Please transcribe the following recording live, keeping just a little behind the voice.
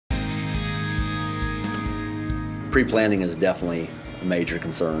Pre-planning is definitely a major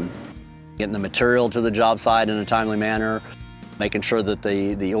concern. Getting the material to the job site in a timely manner, making sure that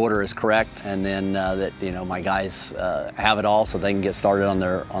the order is correct, and then that my guys have it all so they can get started on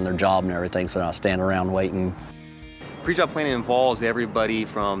their job and everything, so they're not standing around waiting. Pre-job planning involves everybody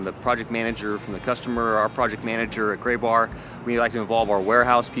from the project manager, from the customer, our project manager at Graybar. We like to involve our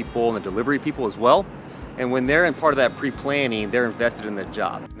warehouse people and the delivery people as well. And when they're in part of that pre-planning, they're invested in the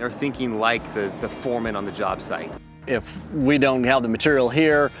job. They're thinking like the foreman on the job site. If we don't have the material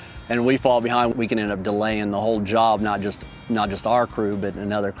here and we fall behind, we can end up delaying the whole job, not just our crew, but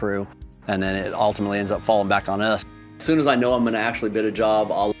another crew. And then it ultimately ends up falling back on us. As soon as I know I'm going to actually bid a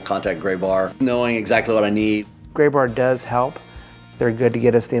job, I'll contact Graybar, knowing exactly what I need. Graybar does help. They're good to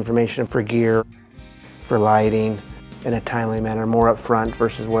get us the information for gear, for lighting, in a timely manner, more up front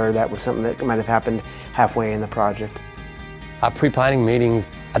versus where that was something that might have happened halfway in the project. Our pre-planning meetings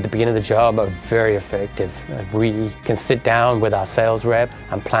at the beginning of the job are very effective. We can sit down with our sales rep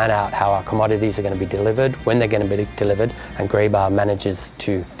and plan out how our commodities are going to be delivered, when they're going to be delivered, and Graybar manages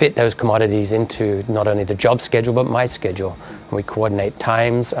to fit those commodities into not only the job schedule but my schedule. And we coordinate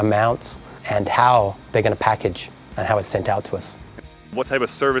times, amounts, and how they're going to package and how it's sent out to us. What type of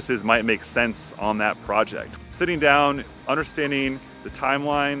services might make sense on that project? Sitting down, understanding the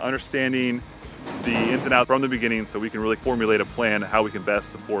timeline, understanding the ins and outs from the beginning so we can really formulate a plan how we can best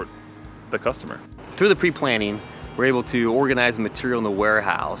support the customer. Through the pre-planning, we're able to organize the material in the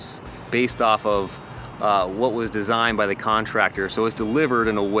warehouse based off of what was designed by the contractor, so it's delivered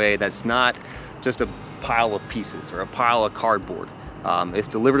in a way that's not just a pile of pieces or a pile of cardboard. It's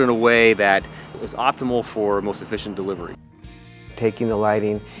delivered in a way that is optimal for most efficient delivery. Taking the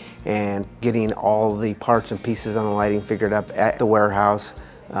lighting and getting all the parts and pieces on the lighting figured up at the warehouse,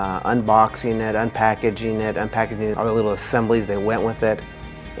 unboxing it, unpackaging all the little assemblies that went with it,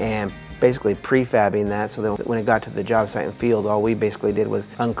 and basically prefabbing that so that when it got to the job site and field, all we basically did was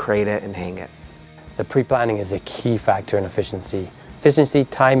uncrate it and hang it. The pre-planning is a key factor in efficiency. Efficiency,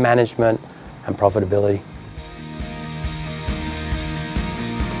 time management, and profitability.